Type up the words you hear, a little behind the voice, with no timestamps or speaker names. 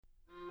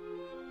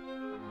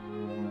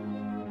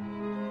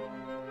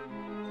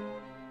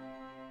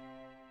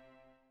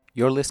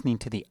You're listening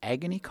to the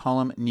Agony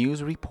Column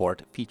News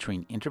Report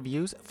featuring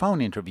interviews, phone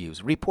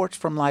interviews, reports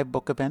from live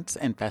book events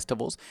and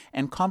festivals,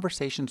 and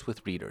conversations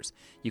with readers.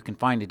 You can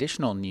find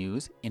additional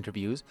news,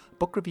 interviews,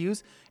 book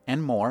reviews,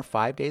 and more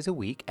 5 days a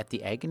week at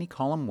the Agony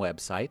Column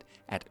website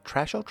at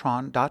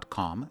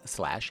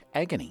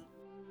trashotron.com/agony.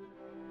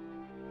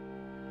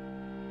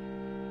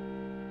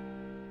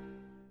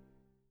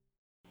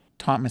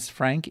 Thomas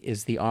Frank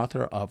is the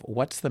author of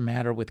What's the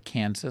Matter with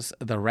Kansas,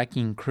 The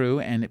Wrecking Crew,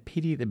 and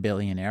Pity the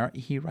Billionaire.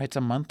 He writes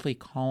a monthly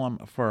column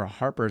for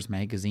Harper's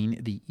Magazine,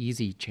 The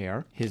Easy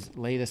Chair. His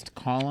latest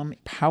column,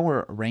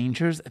 Power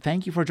Rangers.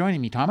 Thank you for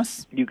joining me,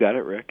 Thomas. You got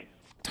it, Rick.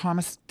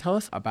 Thomas, tell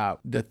us about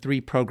the three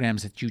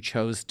programs that you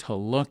chose to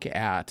look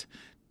at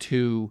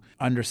to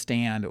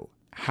understand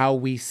how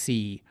we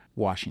see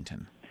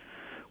Washington.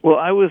 Well,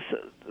 I was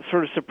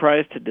sort of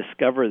surprised to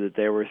discover that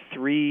there were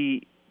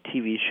three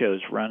TV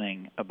shows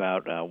running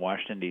about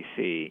Washington,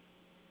 D.C.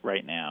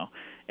 right now,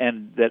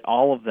 and that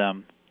all of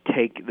them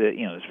take this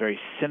very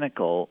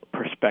cynical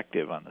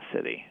perspective on the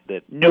city,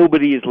 that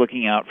nobody is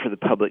looking out for the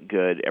public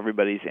good,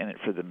 everybody's in it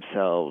for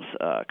themselves,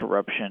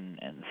 corruption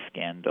and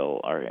scandal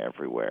are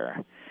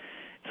everywhere.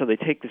 So they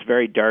take this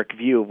very dark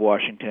view of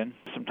Washington,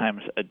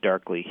 sometimes a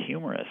darkly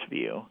humorous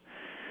view.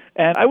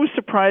 And I was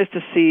surprised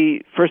to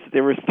see, first, that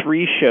there were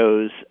three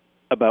shows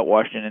about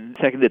Washington, and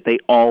second, that they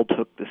all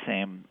took the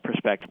same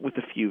perspective with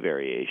a few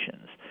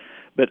variations.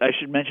 But I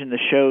should mention the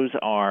shows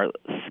are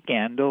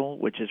Scandal,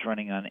 which is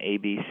running on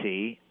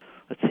ABC.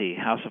 Let's see,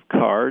 House of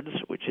Cards,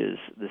 which is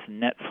this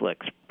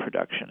Netflix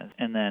production.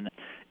 And then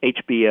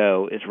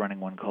HBO is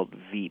running one called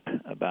Veep,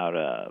 about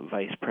a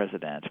vice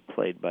president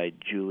played by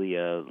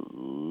Julia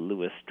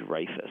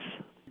Louis-Dreyfus.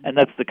 And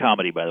that's the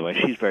comedy, by the way.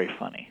 She's very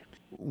funny.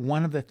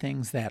 One of the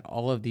things that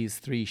all of these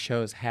three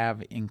shows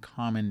have in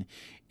common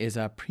is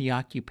a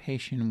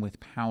preoccupation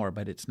with power,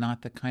 but it's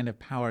not the kind of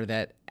power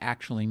that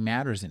actually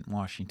matters in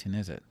Washington,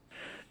 is it?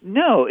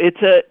 No,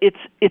 it's a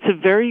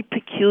very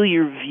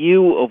peculiar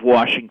view of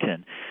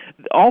Washington.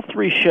 All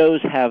three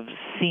shows have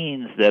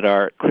scenes that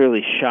are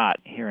clearly shot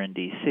here in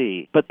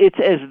D.C., but it's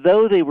as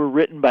though they were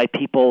written by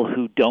people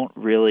who don't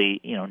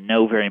really,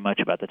 know very much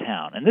about the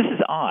town. And this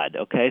is odd,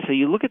 okay? So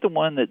you look at the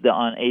one that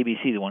on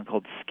ABC, the one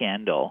called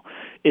Scandal.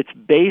 It's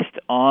based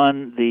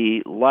on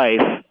the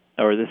life,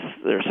 so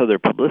their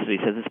publicity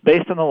says it's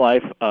based on the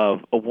life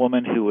of a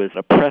woman who was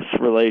a press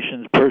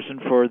relations person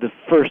for the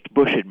first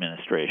Bush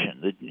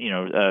administration,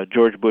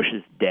 George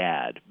Bush's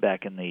dad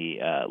back in the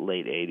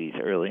late 80s,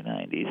 early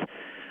 90s.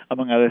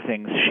 Among other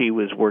things, she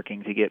was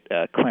working to get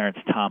Clarence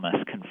Thomas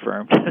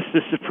confirmed as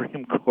the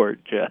Supreme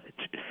Court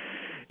judge.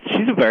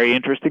 She's a very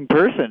interesting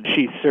person.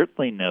 She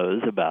certainly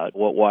knows about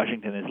what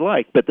Washington is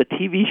like, but the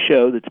TV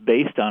show that's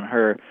based on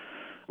her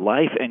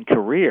life and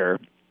career,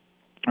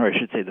 or I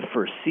should say the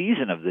first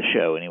season of the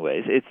show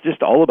anyways, it's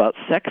just all about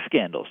sex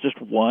scandals,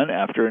 just one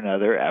after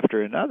another,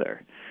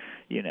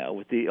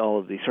 with all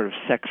of these sort of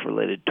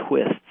sex-related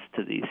twists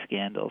to these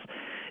scandals.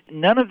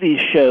 None of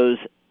these shows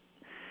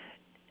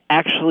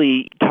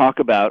actually talk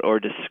about or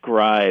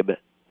describe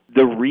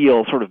the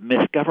real sort of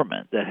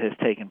misgovernment that has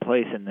taken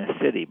place in this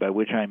city, by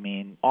which I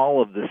mean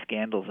all of the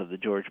scandals of the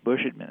George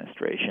Bush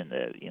administration,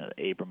 the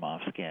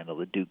Abramoff scandal,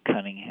 the Duke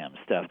Cunningham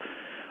stuff,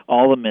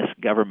 all the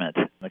misgovernment,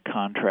 the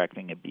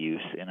contracting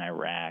abuse in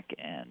Iraq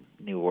and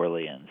New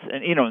Orleans.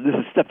 And, this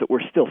is stuff that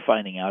we're still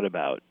finding out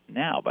about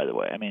now, by the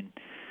way. I mean,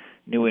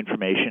 new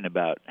information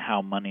about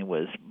how money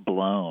was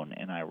blown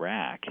in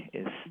Iraq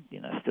is,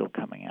 still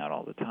coming out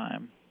all the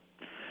time.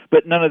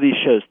 But none of these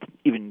shows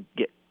they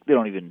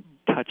don't even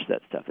touch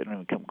that stuff. They don't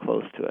even come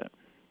close to it.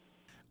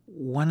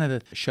 One of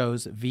the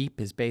shows,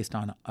 Veep, is based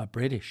on a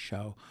British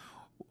show,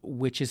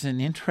 which is an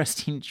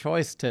interesting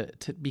choice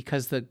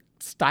because the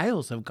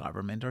styles of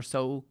government are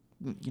so,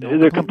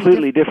 they're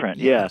completely different.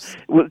 Yes.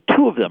 Yeah. Well,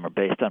 two of them are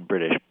based on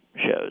British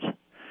shows.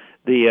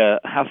 The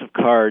House of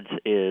Cards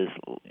is,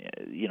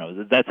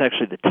 that's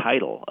actually the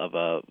title of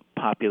a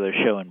popular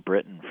show in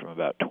Britain from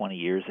about 20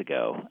 years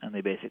ago, and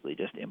they basically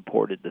just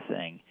imported the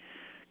thing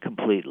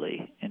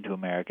completely into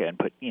America and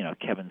put,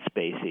 Kevin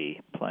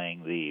Spacey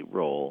playing the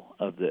role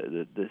of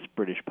this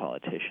British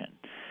politician.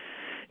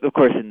 Of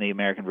course, in the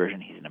American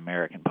version, he's an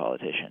American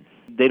politician.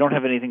 They don't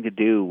have anything to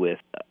do with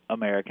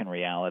American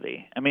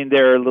reality. I mean,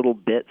 there are little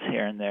bits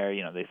here and there.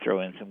 They throw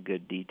in some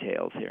good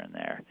details here and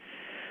there.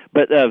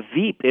 But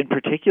Veep, in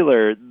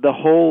particular, the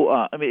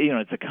whole,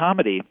 it's a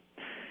comedy,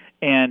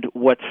 and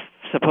what's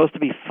supposed to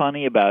be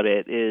funny about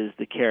it is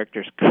the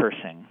characters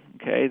cursing.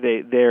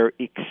 Okay, they're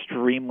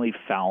extremely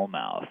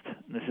foul-mouthed.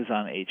 This is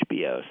on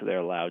HBO, so they're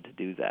allowed to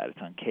do that.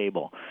 It's on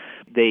cable.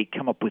 They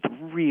come up with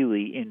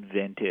really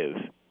inventive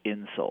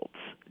insults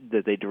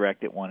that they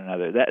direct at one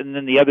another. And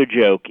then the other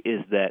joke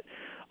is that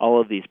all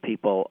of these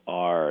people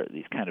are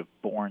these kind of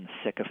born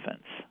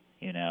sycophants,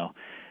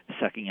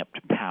 sucking up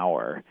to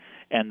power.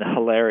 And the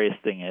hilarious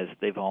thing is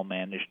they've all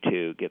managed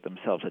to get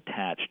themselves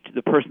attached.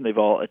 The person they've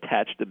all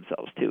attached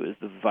themselves to is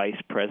the vice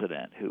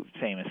president, who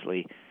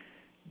famously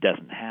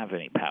doesn't have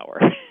any power.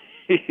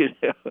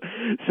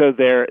 So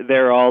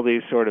they're all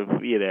these sort of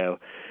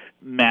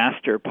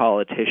master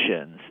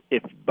politicians,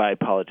 if by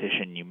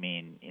politician you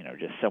mean,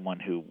 just someone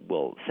who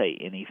will say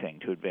anything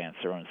to advance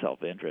their own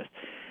self-interest.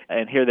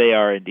 And here they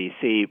are in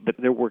D.C., but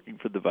they're working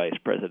for the vice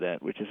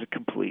president, which is a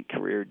complete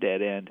career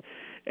dead end.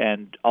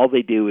 And all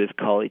they do is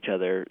call each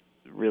other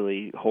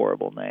really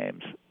horrible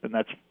names. And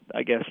that's,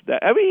 I guess,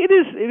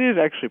 it is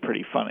actually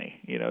pretty funny.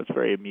 It's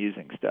very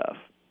amusing stuff.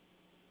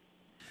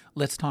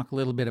 Let's talk a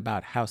little bit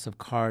about House of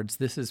Cards.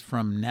 This is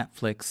from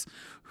Netflix,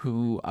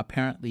 who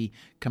apparently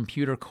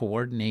computer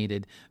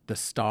coordinated the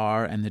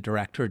star and the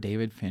director,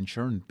 David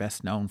Fincher, and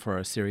best known for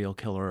a serial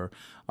killer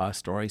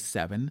story,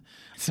 Seven.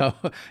 So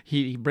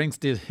he brings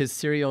his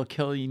serial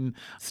killing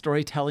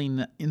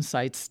storytelling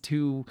insights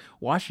to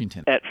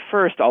Washington. At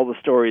first, all the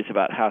stories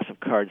about House of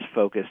Cards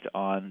focused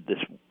on this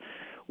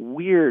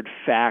weird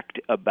fact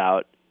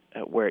about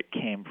where it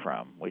came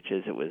from, which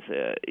is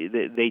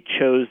they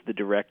chose the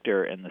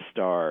director and the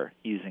star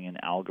using an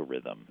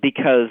algorithm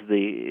because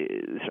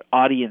the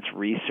audience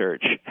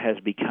research has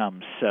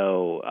become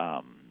so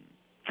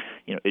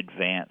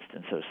advanced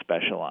and so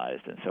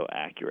specialized and so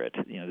accurate,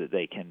 that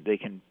they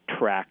can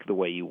track the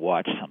way you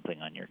watch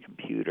something on your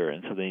computer,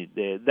 and so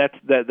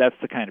that's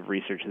the kind of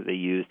research that they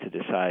use to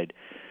decide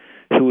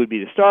who would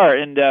be the star.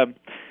 And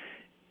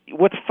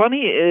what's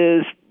funny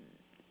is,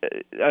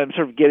 I'm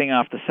sort of getting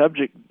off the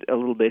subject a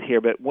little bit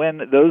here, but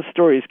when those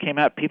stories came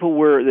out, people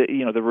were,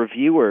 the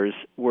reviewers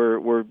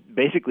were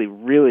basically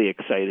really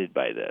excited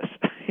by this.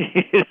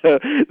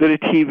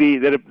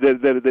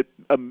 That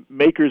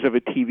makers of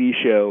a TV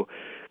show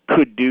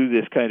could do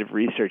this kind of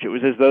research. It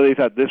was as though they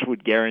thought this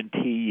would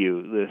guarantee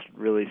you this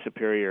really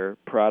superior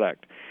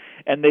product.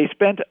 And they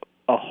spent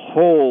a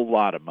whole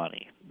lot of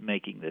money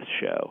making this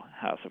show,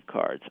 House of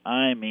Cards.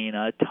 I mean,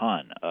 a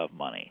ton of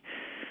money.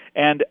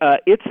 And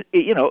it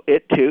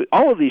too.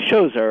 All of these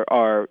shows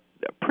are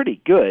pretty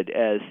good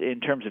as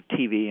in terms of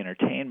TV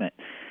entertainment.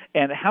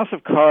 And House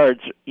of Cards,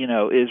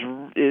 is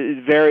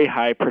very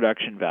high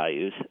production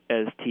values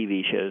as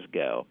TV shows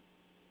go.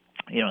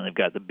 And they've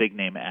got the big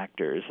name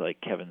actors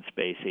like Kevin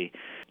Spacey.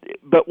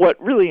 But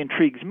what really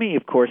intrigues me,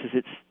 of course, is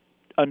its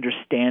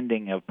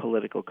understanding of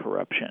political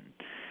corruption.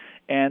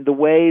 And the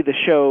way the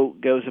show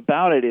goes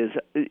about it is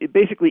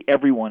basically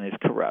everyone is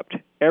corrupt.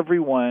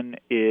 Everyone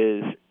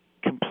is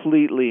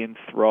completely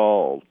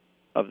enthralled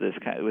with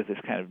this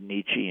kind of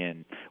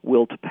Nietzschean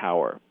will to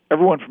power.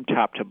 Everyone from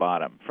top to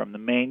bottom, from the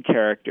main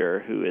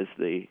character who is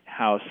the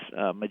House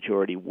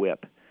Majority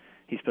Whip.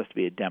 He's supposed to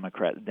be a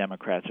Democrat. The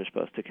Democrats are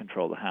supposed to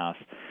control the House.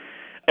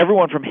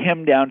 Everyone from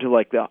him down to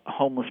like the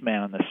homeless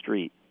man on the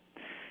street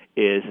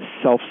is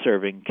a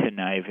self-serving,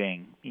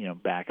 conniving,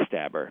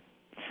 backstabber.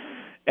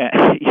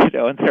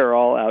 And they're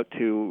all out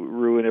to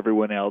ruin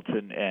everyone else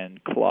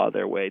and claw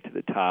their way to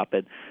the top.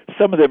 And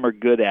some of them are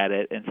good at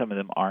it, and some of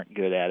them aren't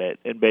good at it.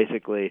 And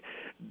basically,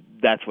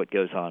 that's what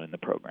goes on in the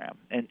program.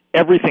 And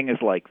everything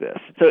is like this.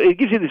 So it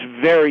gives you this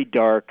very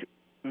dark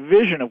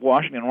vision of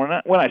Washington.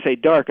 When I say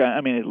dark, I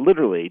mean it's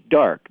literally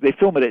dark. They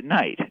film it at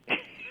night.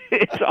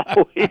 It's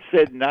always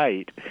at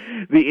night.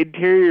 The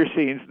interior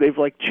scenes, they've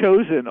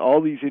chosen all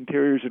these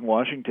interiors in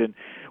Washington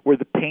where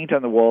the paint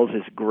on the walls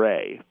is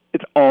gray.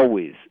 It's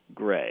always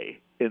gray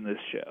in this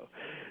show.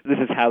 This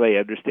is how they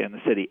understand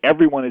the city.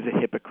 Everyone is a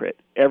hypocrite.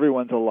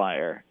 Everyone's a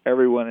liar.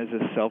 Everyone is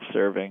a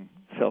self-serving,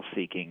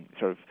 self-seeking,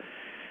 sort of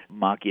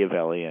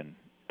Machiavellian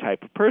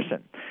type of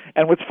person.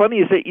 And what's funny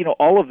is that,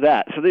 all of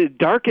that, so the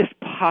darkest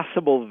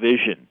possible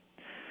vision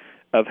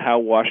of how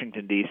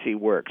Washington, D.C.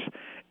 works.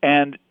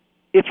 And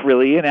it's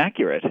really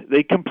inaccurate.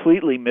 They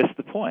completely miss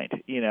the point,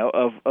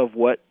 of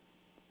what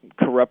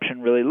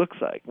corruption really looks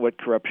like, what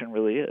corruption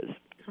really is.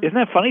 Isn't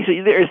that funny? So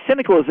they're as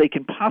cynical as they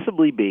can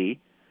possibly be,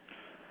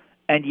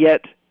 and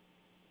yet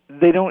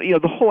they don't,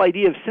 the whole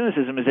idea of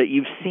cynicism is that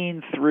you've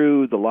seen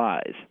through the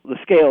lies. The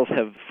scales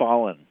have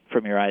fallen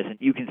from your eyes, and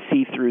you can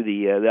see through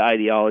the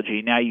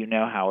ideology. Now you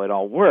know how it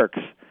all works,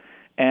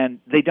 and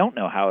they don't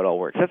know how it all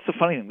works. That's the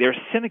funny thing. They're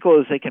as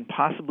cynical as they can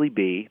possibly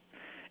be,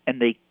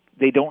 and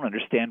they don't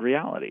understand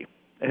reality.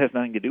 It has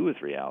nothing to do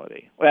with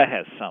reality. Well, it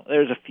has some.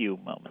 There's a few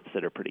moments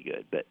that are pretty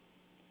good, but...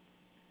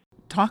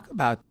 Talk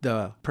about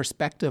the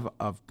perspective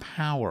of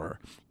power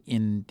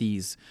in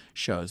these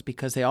shows,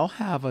 because they all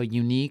have a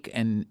unique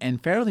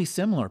and fairly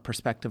similar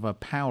perspective of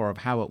power, of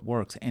how it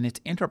works, and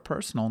it's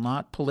interpersonal,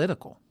 not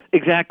political.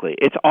 Exactly.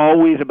 It's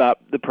always about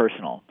the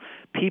personal.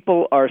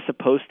 People are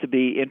supposed to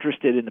be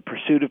interested in the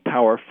pursuit of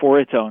power for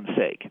its own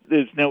sake.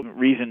 There's no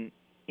reason,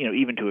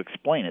 even to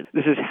explain it.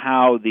 This is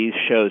how these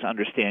shows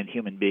understand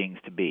human beings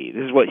to be.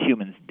 This is what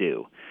humans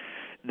do.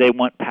 They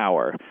want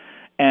power.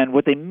 And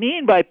what they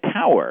mean by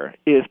power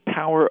is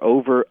power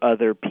over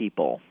other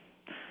people.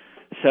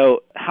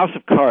 So House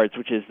of Cards,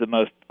 which is the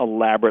most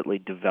elaborately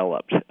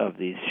developed of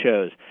these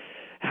shows,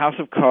 House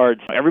of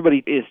Cards,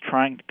 everybody is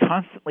trying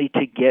constantly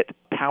to get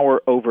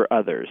power over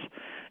others.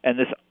 And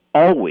this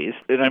always,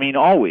 and I mean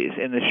always,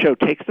 in the show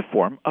takes the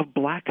form of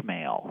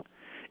blackmail.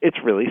 It's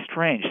really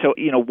strange. So,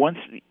 once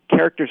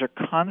characters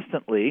are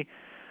constantly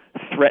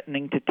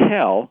threatening to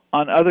tell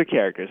on other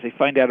characters. They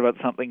find out about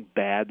something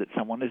bad that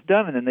someone has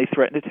done, and then they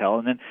threaten to tell,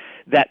 and then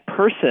that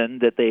person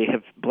that they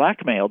have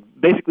blackmailed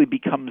basically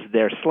becomes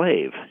their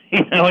slave,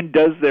 and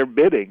does their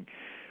bidding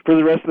for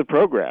the rest of the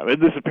program.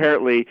 And this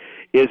apparently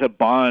is a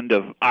bond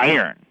of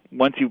iron.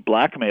 Once you've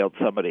blackmailed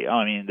somebody,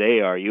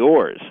 they are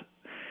yours.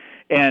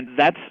 And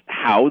that's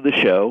how the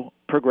show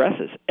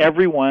progresses.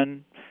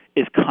 Everyone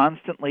is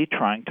constantly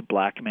trying to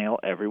blackmail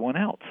everyone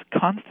else,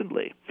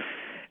 constantly.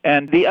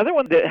 And the other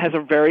one that has a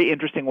very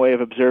interesting way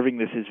of observing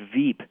this is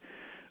Veep,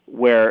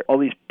 where all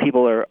these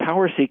people are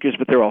power seekers,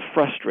 but they're all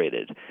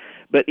frustrated.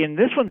 But in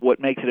this one,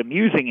 what makes it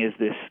amusing is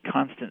this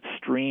constant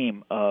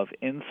stream of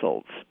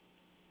insults.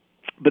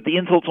 But the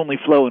insults only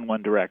flow in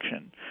one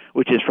direction,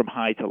 which is from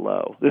high to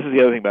low. This is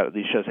the other thing about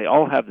these shows. They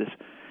all have this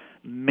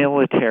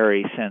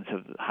military sense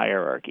of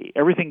hierarchy.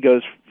 Everything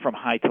goes from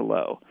high to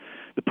low.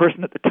 The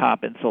person at the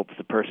top insults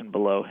the person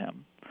below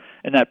him,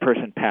 and that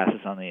person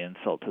passes on the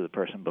insult to the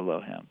person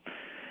below him.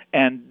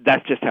 And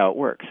that's just how it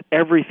works.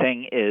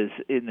 Everything is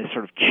in this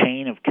sort of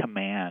chain of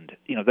command.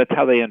 That's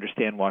how they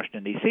understand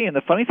Washington, D.C. And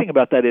the funny thing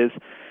about that is,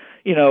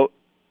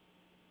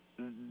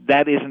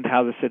 that isn't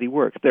how the city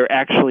works. There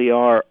actually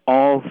are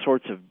all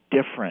sorts of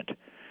different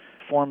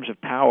forms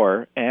of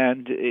power,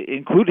 and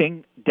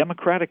including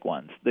democratic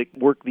ones that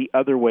work the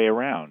other way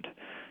around.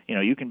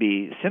 You can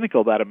be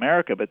cynical about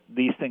America, but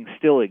these things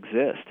still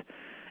exist.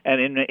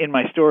 And in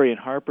my story in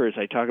Harper's,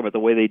 I talk about the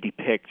way they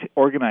depict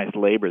organized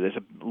labor. There's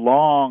a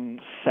long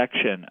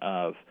section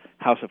of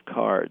House of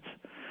Cards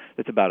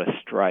that's about a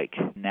strike,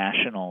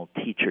 national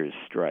teachers'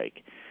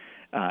 strike.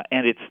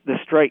 And it's the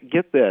strike,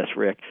 get this,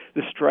 Rick,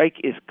 the strike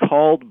is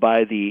called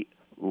by the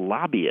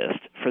lobbyist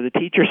for the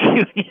teachers'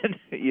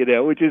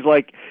 union, which is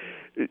like,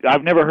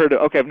 I've never heard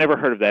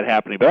of that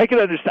happening, but I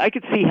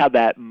could see how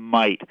that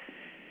might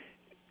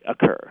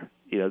occur,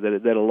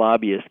 that a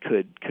lobbyist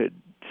could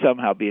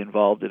somehow be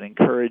involved in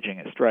encouraging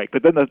a strike.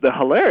 But then the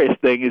hilarious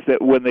thing is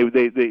that when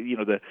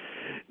the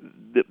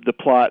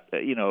plot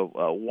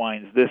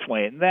winds this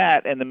way and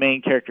that, and the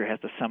main character has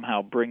to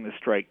somehow bring the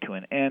strike to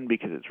an end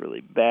because it's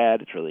really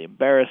bad, it's really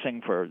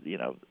embarrassing for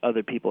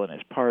other people in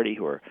his party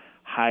who are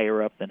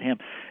higher up than him,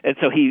 and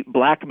so he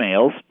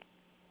blackmails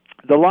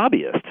the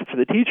lobbyist for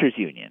the teachers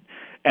union.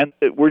 And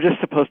we're just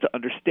supposed to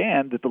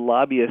understand that the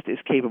lobbyist is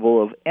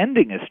capable of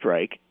ending a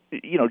strike,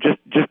 just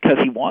because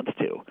he wants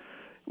to.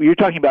 You're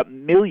talking about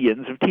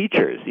millions of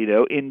teachers,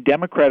 in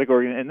democratic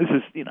and this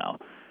is, this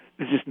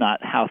is just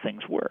not how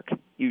things work.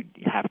 You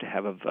have to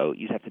have a vote.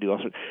 You have to do all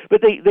sorts.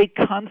 But they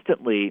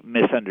constantly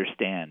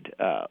misunderstand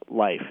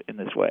life in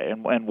this way,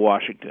 and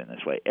Washington in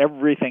this way.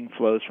 Everything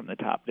flows from the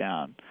top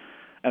down,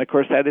 and of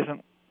course that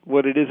isn't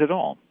what it is at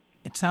all.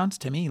 It sounds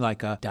to me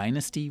like a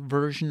dynasty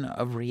version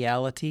of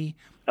reality.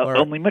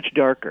 Only much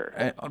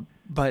darker.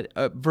 But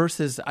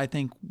versus, I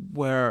think,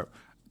 where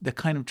the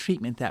kind of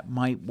treatment that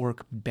might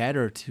work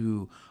better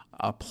to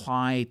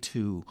apply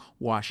to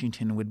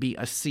Washington would be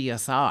a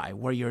CSI,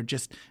 where you're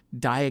just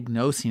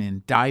diagnosing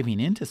and diving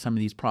into some of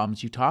these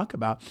problems you talk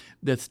about.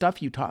 The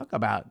stuff you talk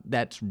about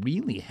that's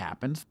really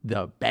happens,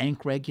 the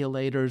bank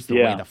regulators, the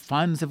way the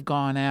funds have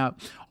gone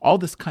out, all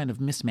this kind of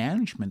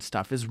mismanagement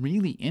stuff is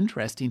really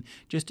interesting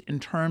just in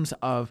terms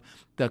of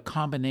the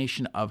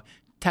combination of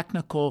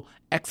technical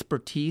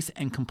expertise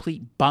and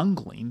complete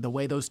bungling, the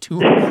way those two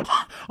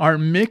are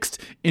mixed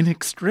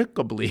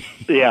inextricably.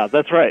 Yeah,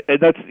 that's right. And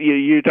that's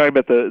you're talking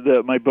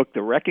about my book,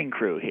 The Wrecking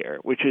Crew, here,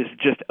 which is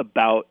just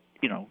about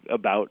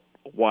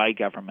why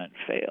government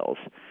fails.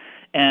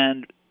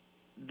 And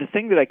the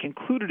thing that I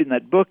concluded in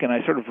that book, and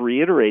I sort of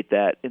reiterate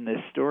that in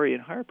this story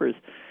in Harper's,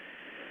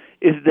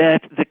 is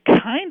that the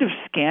kind of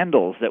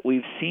scandals that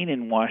we've seen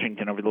in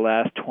Washington over the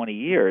last 20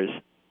 years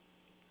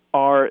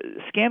are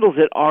scandals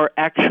that are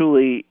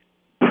actually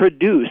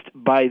produced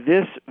by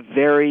this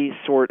very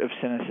sort of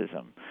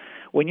cynicism.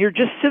 When you're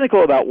just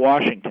cynical about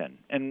Washington,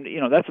 and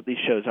that's what these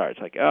shows are. It's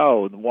like,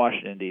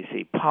 Washington,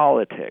 D.C.,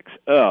 politics,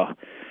 and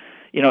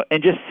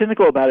just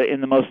cynical about it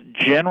in the most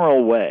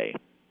general way,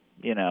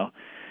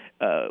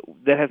 that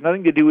has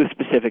nothing to do with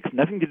specifics,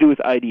 nothing to do with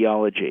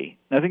ideology,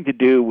 nothing to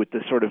do with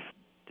the sort of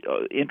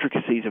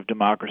intricacies of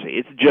democracy.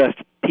 It's just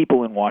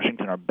people in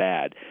Washington are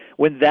bad.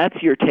 When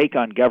that's your take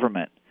on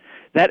government,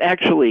 that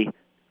actually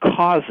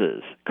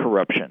causes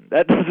corruption.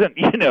 That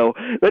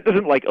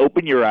doesn't like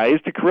open your eyes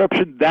to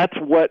corruption. That's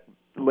what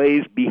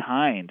lays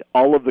behind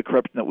all of the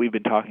corruption that we've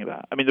been talking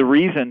about. I mean, the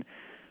reason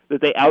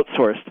that they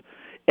outsourced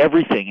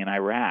everything in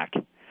Iraq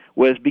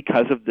was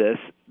because of this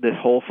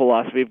whole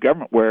philosophy of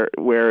government where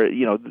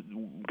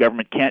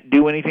government can't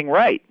do anything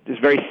right. This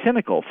very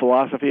cynical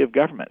philosophy of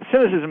government.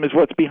 Cynicism is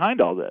what's behind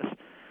all this.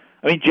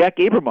 I mean, Jack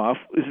Abramoff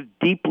is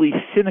a deeply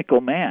cynical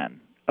man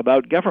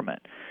about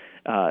government.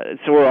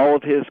 So are all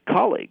of his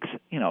colleagues.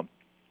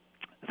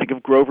 Think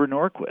of Grover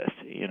Norquist.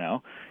 He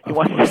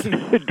wants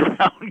to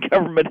drown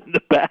government in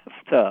the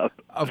bathtub.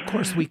 Of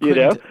course, we could.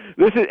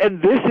 This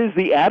is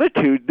the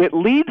attitude that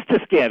leads to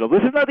scandal.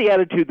 This is not the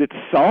attitude that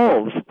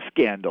solves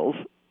scandals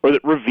or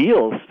that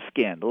reveals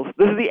scandals.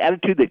 This is the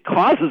attitude that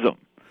causes them.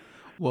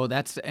 Well,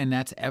 that's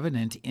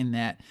evident in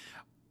that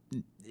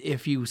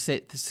if you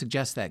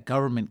suggest that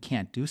government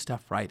can't do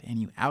stuff right and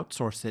you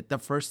outsource it, the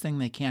first thing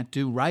they can't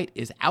do right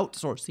is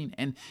outsourcing,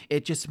 and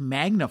it just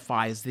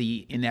magnifies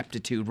the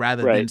ineptitude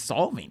rather than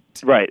solving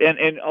it. Right,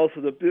 and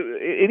also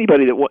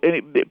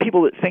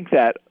people that think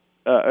that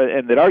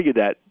and that argue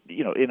that,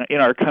 in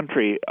our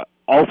country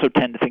also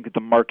tend to think that the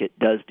market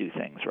does do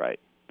things right.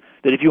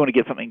 That if you want to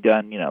get something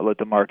done, let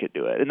the market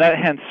do it, and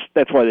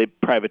that's why they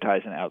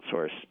privatize and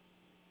outsource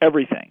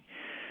everything.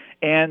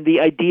 And the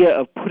idea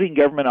of putting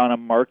government on a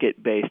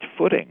market-based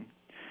footing,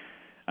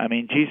 I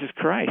mean, Jesus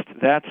Christ,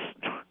 that's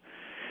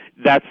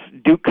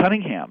Duke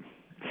Cunningham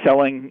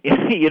selling,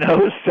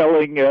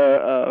 selling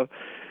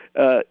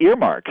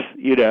earmarks.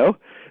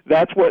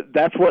 That's what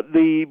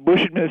the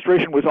Bush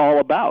administration was all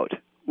about.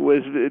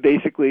 Was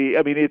basically,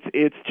 I mean,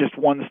 it's just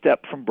one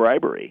step from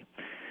bribery,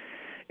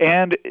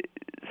 and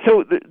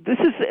so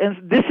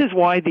this is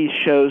why these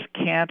shows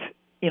can't,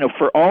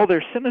 for all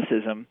their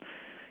cynicism,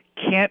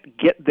 can't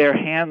get their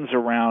hands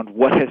around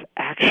what has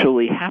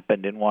actually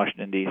happened in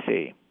Washington,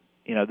 D.C.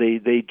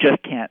 They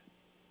just can't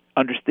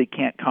understand. They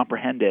can't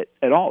comprehend it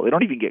at all. They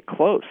don't even get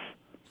close.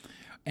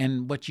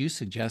 And what you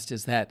suggest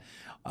is that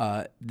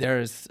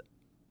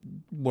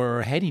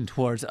we're heading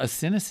towards a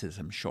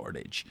cynicism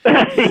shortage.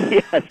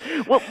 Yes.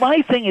 Well,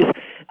 my thing is,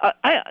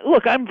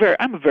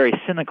 I'm a very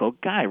cynical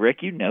guy,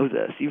 Rick. You know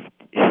this.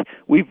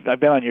 I've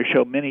been on your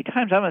show many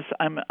times.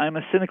 I'm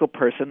a cynical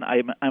person.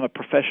 I'm a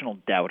professional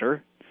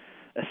doubter,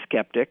 a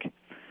skeptic.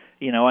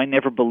 I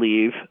never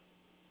believe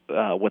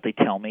what they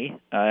tell me.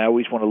 I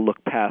always want to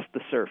look past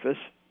the surface.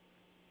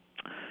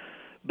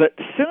 But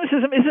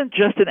cynicism isn't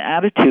just an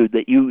attitude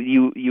that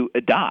you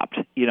adopt,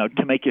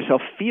 to make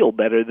yourself feel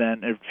better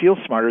or feel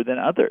smarter than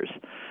others.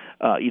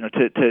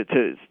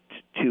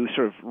 To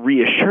sort of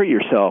reassure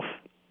yourself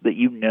that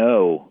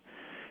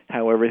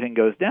how everything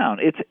goes down.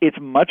 It's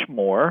much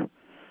more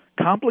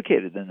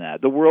complicated than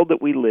that. The world that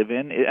we live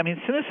in, I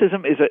mean,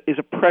 cynicism is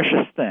a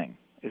precious thing,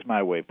 is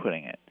my way of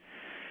putting it.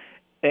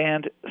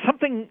 And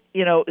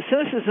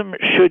cynicism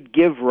should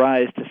give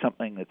rise to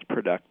something that's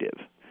productive.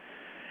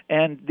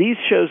 And these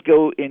shows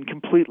go in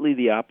completely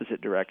the opposite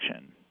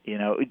direction.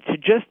 To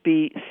just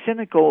be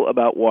cynical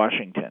about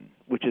Washington,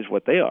 which is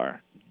what they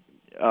are.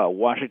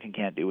 Washington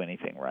can't do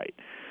anything right.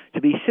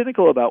 To be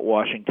cynical about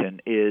Washington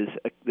this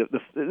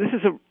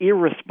is an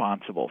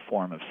irresponsible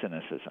form of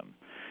cynicism.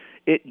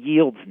 It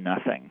yields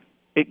nothing.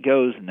 It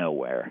goes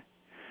nowhere.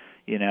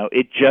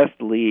 It just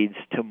leads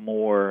to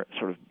more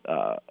sort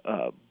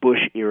of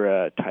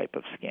Bush-era type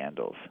of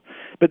scandals.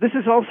 But this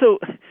is also,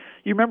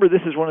 you remember,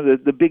 this is one of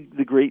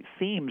the great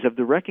themes of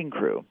the Wrecking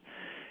Crew,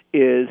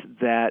 is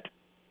that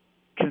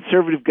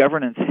conservative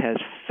governance has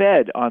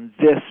fed on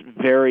this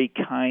very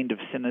kind of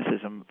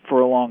cynicism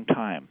for a long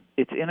time.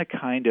 It's in a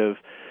kind of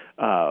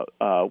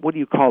what do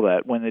you call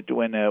that when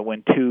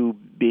two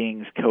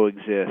beings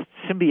coexist?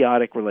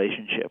 Symbiotic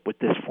relationship with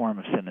this form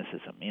of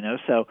cynicism.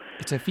 So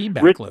it's a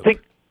feedback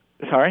loop.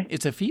 Sorry?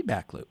 It's a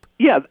feedback loop.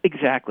 Yeah,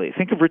 exactly.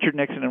 Think of Richard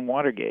Nixon and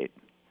Watergate.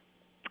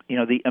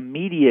 The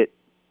immediate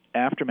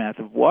aftermath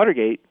of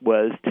Watergate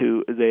was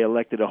they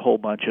elected a whole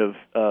bunch of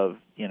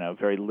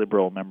very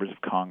liberal members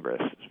of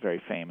Congress. It was very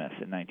famous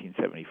in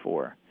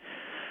 1974.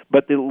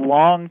 But the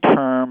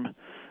long-term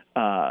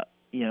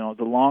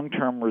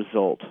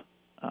result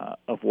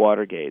of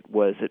Watergate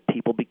was that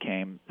people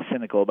became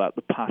cynical about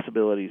the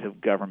possibilities of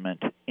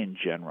government in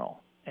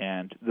general.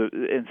 And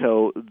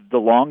so the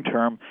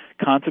long-term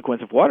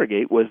consequence of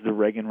Watergate was the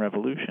Reagan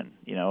Revolution,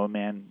 a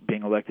man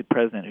being elected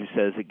president who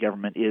says that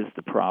government is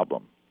the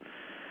problem.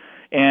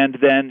 And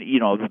then,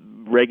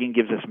 Reagan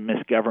gives us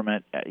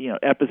misgovernment,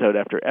 episode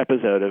after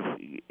episode of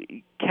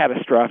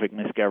catastrophic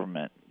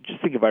misgovernment.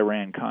 Just think of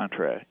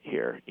Iran-Contra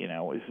here, it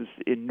was this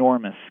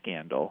enormous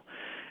scandal.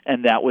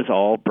 And that was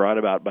all brought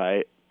about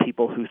by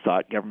people who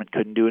thought government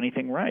couldn't do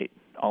anything right.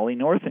 Ollie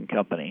North and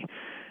company.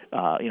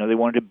 They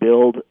wanted to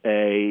build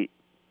a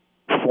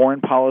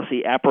foreign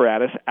policy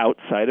apparatus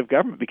outside of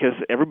government because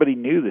everybody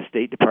knew the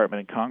State Department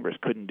and Congress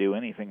couldn't do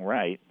anything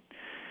right.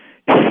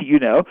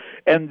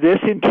 And this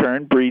in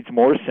turn breeds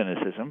more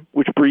cynicism,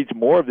 which breeds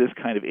more of this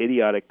kind of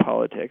idiotic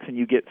politics, and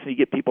you get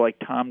people like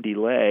Tom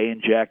DeLay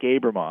and Jack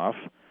Abramoff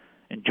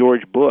and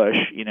George Bush,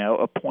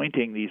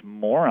 appointing these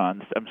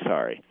morons. I'm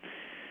sorry.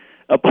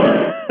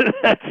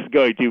 That's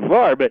going too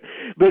far, but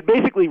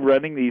basically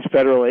running these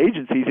federal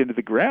agencies into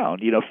the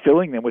ground,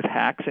 filling them with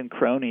hacks and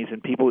cronies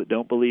and people that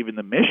don't believe in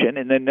the mission,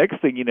 and then next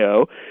thing you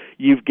know,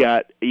 you've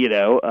got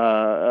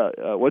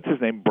what's his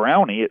name,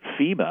 Brownie at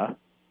FEMA.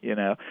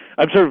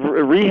 I'm sort of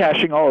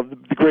rehashing all of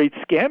the great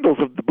scandals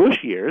of the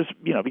Bush years,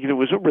 because it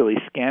was a really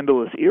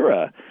scandalous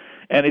era,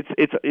 and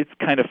it's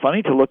kind of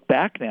funny to look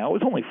back now. It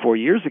was only 4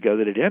 years ago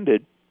that it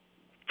ended.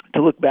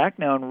 To look back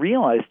now and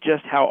realize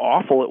just how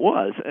awful it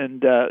was,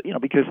 and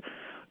because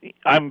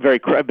I've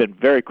been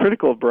very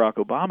critical of Barack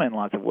Obama in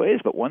lots of ways,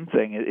 but one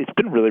thing, it's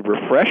been really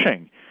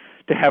refreshing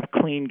to have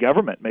clean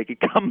government make a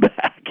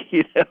comeback.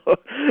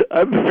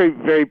 I'm very,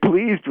 very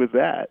pleased with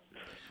that.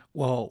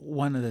 Well,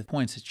 one of the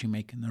points that you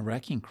make in The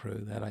Wrecking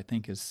Crew that I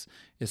think is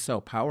so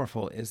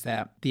powerful is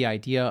that the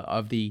idea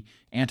of the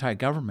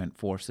anti-government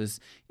forces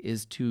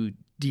is to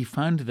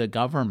defund the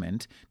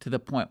government to the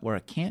point where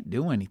it can't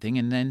do anything,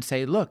 and then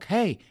say, look,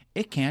 hey,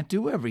 it can't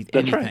do anything.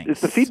 That's right.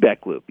 It's the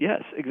feedback loop.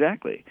 Yes,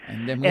 exactly.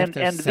 And then we have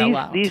to sell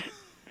out.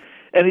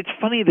 And it's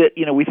funny that,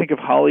 we think of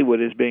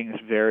Hollywood as being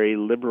this very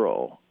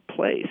liberal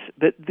place,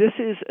 but this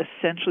is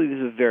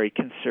a very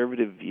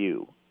conservative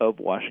view of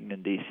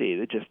Washington, D.C.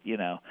 that just,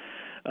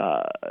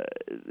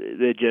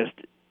 that just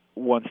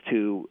wants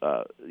to,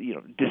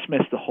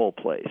 dismiss the whole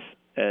place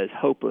as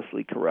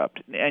hopelessly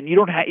corrupt. And you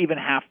don't even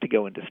have to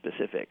go into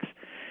specifics.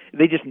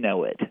 They just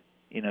know it.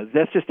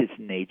 That's just its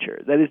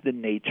nature. That is the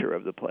nature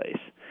of the place.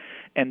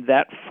 And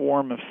that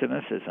form of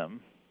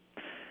cynicism,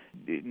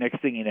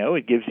 next thing you know,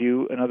 it gives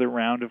you another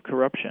round of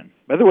corruption.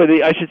 By the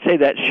way, I should say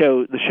that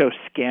the show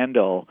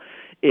Scandal,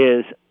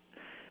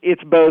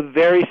 it's both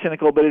very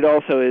cynical, but it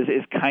also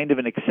is kind of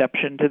an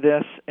exception to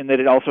this, in that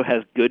it also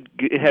has good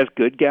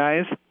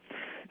guys.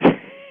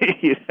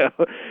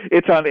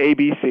 It's on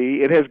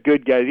ABC. It has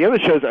good guys. The other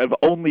shows have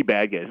only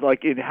bad guys.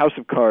 Like in House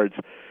of Cards,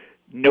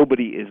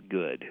 nobody is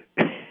good.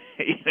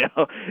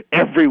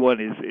 Everyone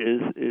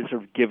is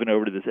sort of given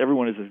over to this.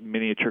 Everyone is a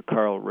miniature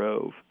Karl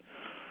Rove.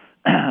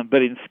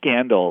 But in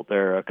Scandal,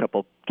 there are a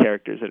couple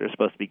characters that are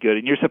supposed to be good,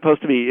 and you're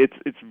supposed to be.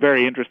 It's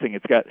very interesting.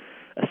 It's got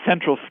a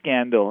central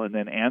scandal and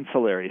then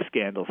ancillary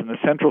scandals. And the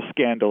central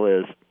scandal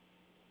is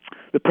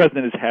the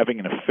president is having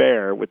an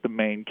affair with the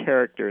main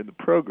character in the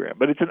program,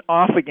 but it's an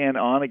off-again,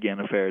 on-again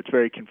affair. It's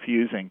very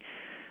confusing.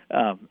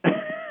 And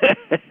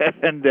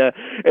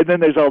then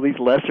there's all these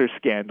lesser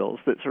scandals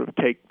that sort of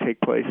take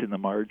place in the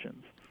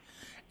margins.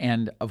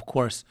 And, of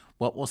course,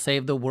 what will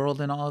save the world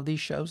in all of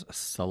these shows?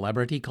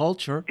 Celebrity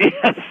culture.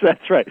 Yes,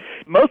 that's right.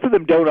 Most of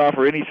them don't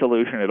offer any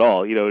solution at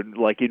all.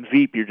 Like in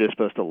Veep, you're just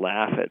supposed to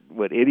laugh at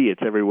what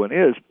idiots everyone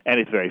is, and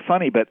it's very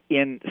funny. But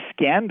in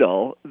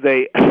Scandal,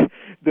 the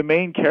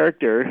main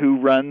character who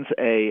runs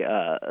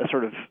a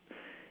sort of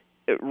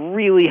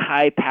really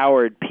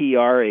high-powered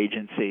PR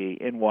agency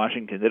in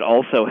Washington that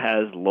also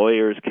has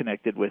lawyers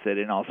connected with it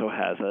and also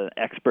has an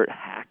expert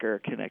hacker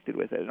connected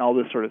with it and all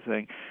this sort of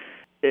thing.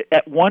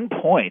 At one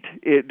point,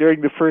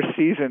 during the first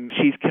season,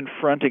 she's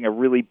confronting a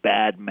really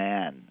bad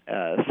man,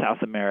 a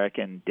South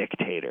American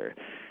dictator.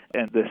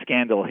 And the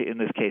scandal in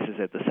this case is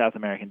that the South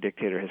American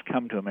dictator has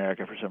come to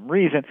America for some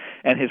reason,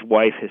 and his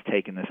wife has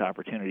taken this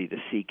opportunity to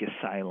seek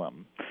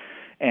asylum.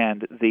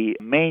 And the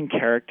main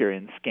character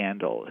in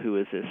Scandal, who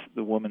is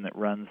the woman that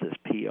runs this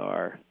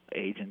PR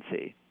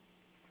agency,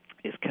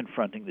 is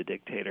confronting the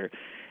dictator.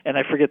 And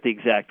I forget the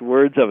exact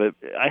words of it.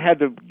 I had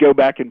to go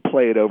back and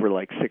play it over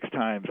like 6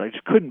 times. I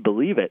just couldn't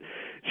believe it.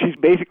 She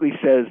basically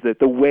says that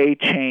the way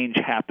change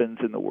happens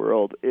in the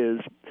world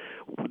is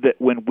that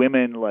when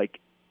women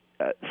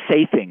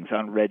say things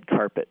on red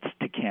carpets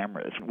to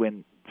cameras,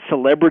 when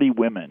celebrity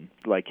women,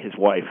 like his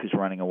wife who's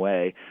running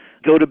away,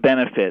 go to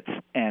benefits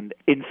and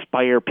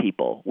inspire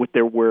people with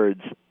their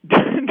words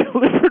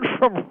delivered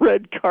from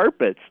red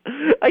carpets.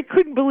 I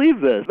couldn't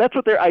believe this. That's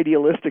what they're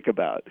idealistic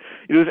about.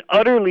 It was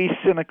utterly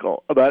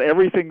cynical about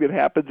everything that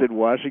happens in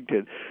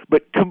Washington,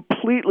 but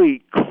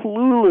completely,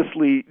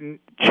 cluelessly,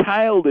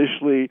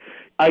 childishly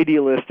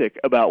idealistic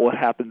about what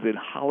happens in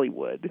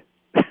Hollywood.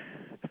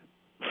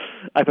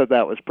 I thought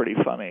that was pretty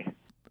funny.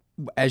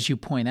 As you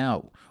point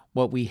out,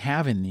 what we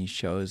have in these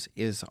shows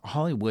is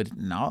Hollywood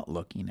not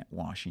looking at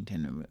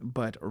Washington,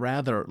 but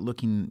rather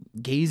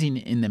gazing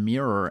in the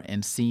mirror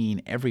and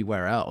seeing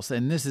everywhere else.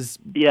 And this is...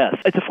 Yes,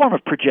 it's a form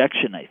of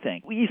projection, I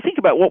think. When you think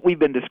about what we've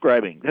been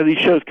describing, how these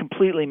shows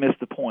completely miss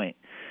the point,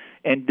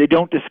 and they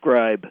don't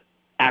describe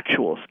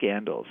actual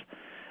scandals.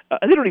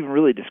 They don't even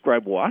really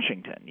describe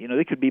Washington.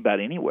 They could be about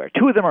anywhere.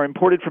 2 of them are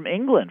imported from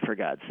England, for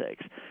God's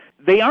sakes.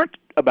 They aren't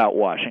about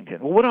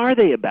Washington. Well, what are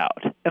they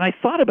about? And I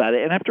thought about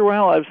it, and after a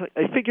while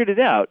I figured it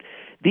out.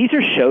 These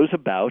are shows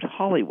about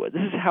Hollywood.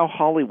 This is how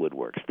Hollywood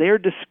works. This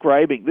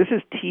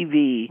is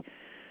TV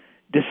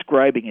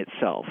describing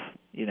itself,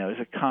 as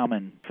a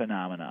common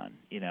phenomenon.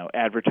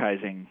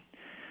 Advertising,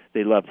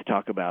 they love to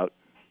talk about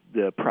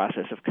the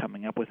process of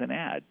coming up with an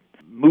ad.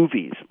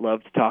 Movies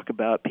love to talk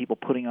about people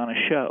putting on a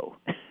show.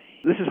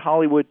 This is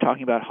Hollywood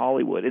talking about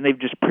Hollywood, and they've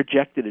just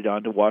projected it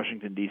onto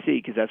Washington, D.C.,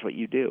 because that's what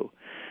you do.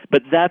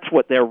 But that's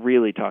what they're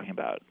really talking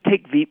about.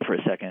 Take Veep for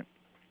a second.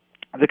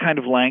 The kind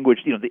of language,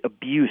 the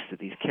abuse that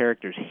these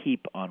characters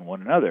heap on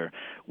one another.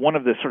 One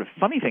of the sort of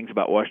funny things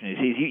about Washington,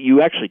 D.C. is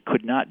you actually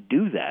could not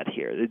do that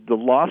here. The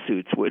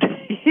lawsuits would,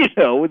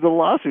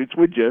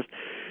 just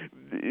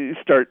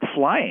start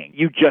flying.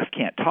 You just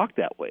can't talk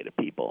that way to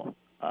people.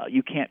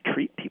 You can't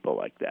treat people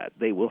like that.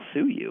 They will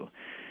sue you.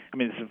 I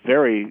mean, it's a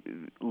very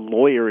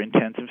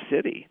lawyer-intensive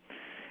city.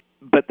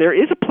 But there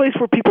is a place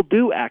where people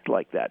do act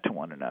like that to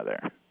one another,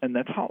 and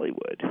that's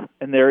Hollywood.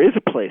 And there is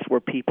a place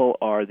where people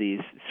are these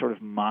sort of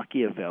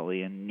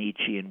Machiavellian,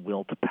 Nietzschean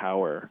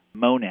will-to-power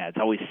monads,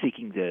 always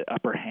seeking the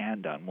upper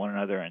hand on one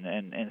another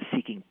and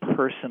seeking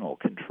personal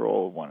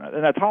control of one another.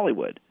 And that's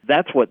Hollywood.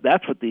 That's what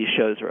these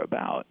shows are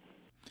about.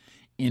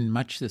 in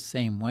much the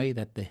same way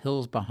that the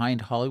hills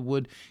behind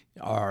Hollywood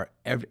are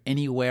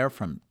anywhere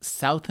from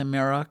South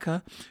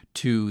America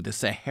to the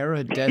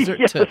Sahara Desert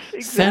Yes, to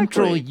exactly.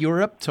 Central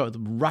Europe to the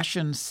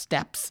Russian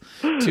steppes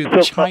to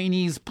the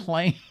Chinese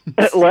plains.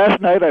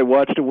 Last night I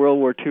watched a World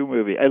War II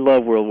movie. I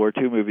love World War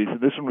II movies, and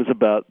this one was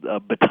about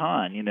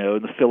Bataan, in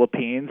the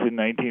Philippines in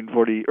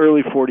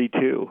early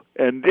 42,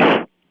 and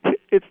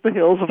it's the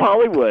hills of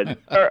Hollywood,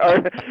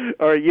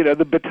 or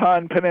the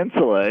Bataan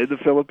Peninsula in the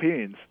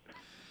Philippines.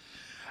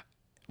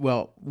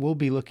 Well, we'll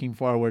be looking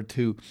forward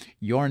to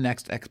your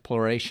next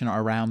exploration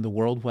around the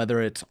world,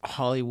 whether it's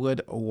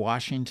Hollywood,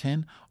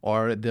 Washington,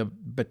 or the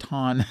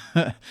Bataan.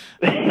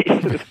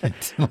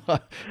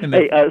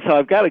 So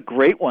I've got a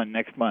great one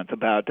next month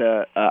about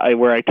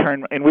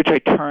in which I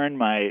turn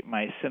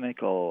my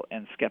cynical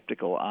and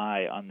skeptical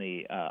eye on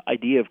the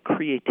idea of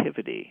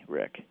creativity,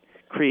 Rick.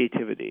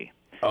 Creativity.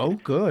 Oh,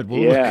 good.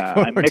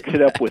 I mix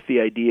it up with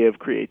the idea of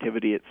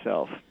creativity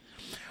itself.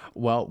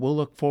 Well, we'll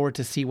look forward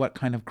to see what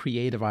kind of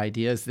creative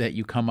ideas that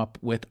you come up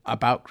with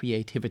about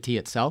creativity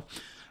itself.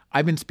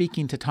 I've been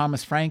speaking to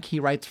Thomas Frank. He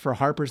writes for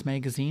Harper's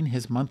Magazine.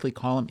 His monthly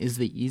column is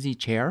The Easy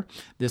Chair.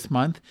 This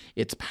month,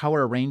 it's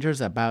Power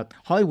Rangers about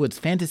Hollywood's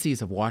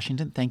fantasies of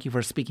Washington. Thank you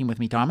for speaking with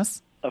me,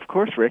 Thomas. Of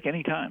course, Rick,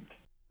 anytime.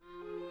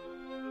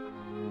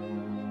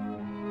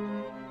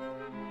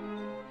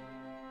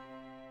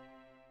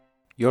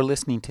 You're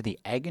listening to the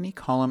Agony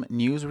Column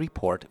News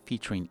Report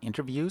featuring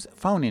interviews,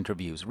 phone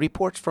interviews,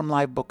 reports from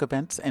live book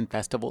events and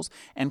festivals,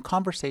 and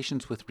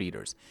conversations with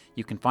readers.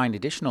 You can find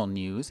additional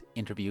news,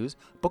 interviews,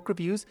 book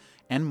reviews,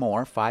 and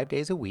more 5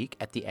 days a week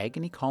at the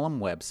Agony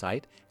Column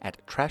website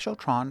at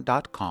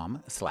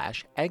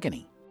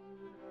trashotron.com/agony.